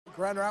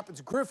Grand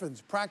Rapids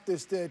Griffins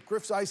practiced at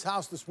Griff's Ice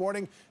House this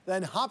morning,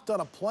 then hopped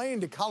on a plane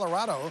to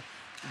Colorado.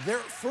 Their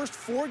first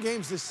 4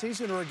 games this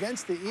season are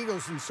against the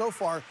Eagles, and so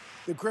far,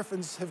 the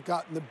Griffins have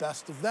gotten the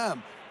best of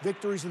them.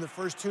 Victories in the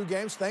first 2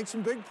 games, thanks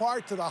in big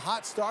part to the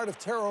hot start of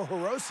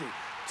Hirosi.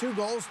 2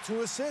 goals,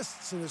 2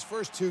 assists in his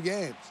first 2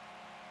 games.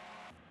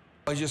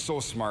 He's just so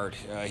smart.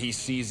 He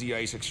sees the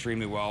ice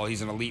extremely well.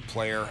 He's an elite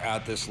player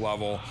at this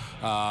level,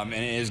 and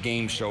his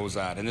game shows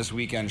that. And this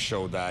weekend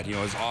showed that. You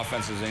know, his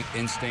offensive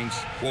instincts,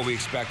 what we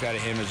expect out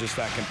of him is just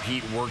that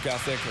compete work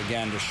ethic,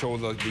 again, to show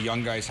the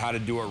young guys how to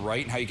do it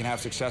right and how you can have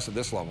success at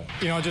this level.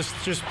 You know, just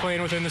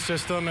playing within the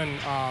system and,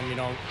 you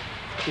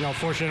know,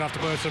 fortunate enough to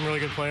play with some really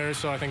good players,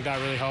 so I think that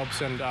really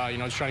helps. And, you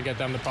know, just trying to get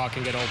them the puck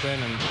and get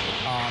open. And,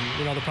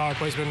 you know, the power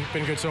play's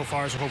been good so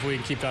far, so hopefully we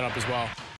can keep that up as well.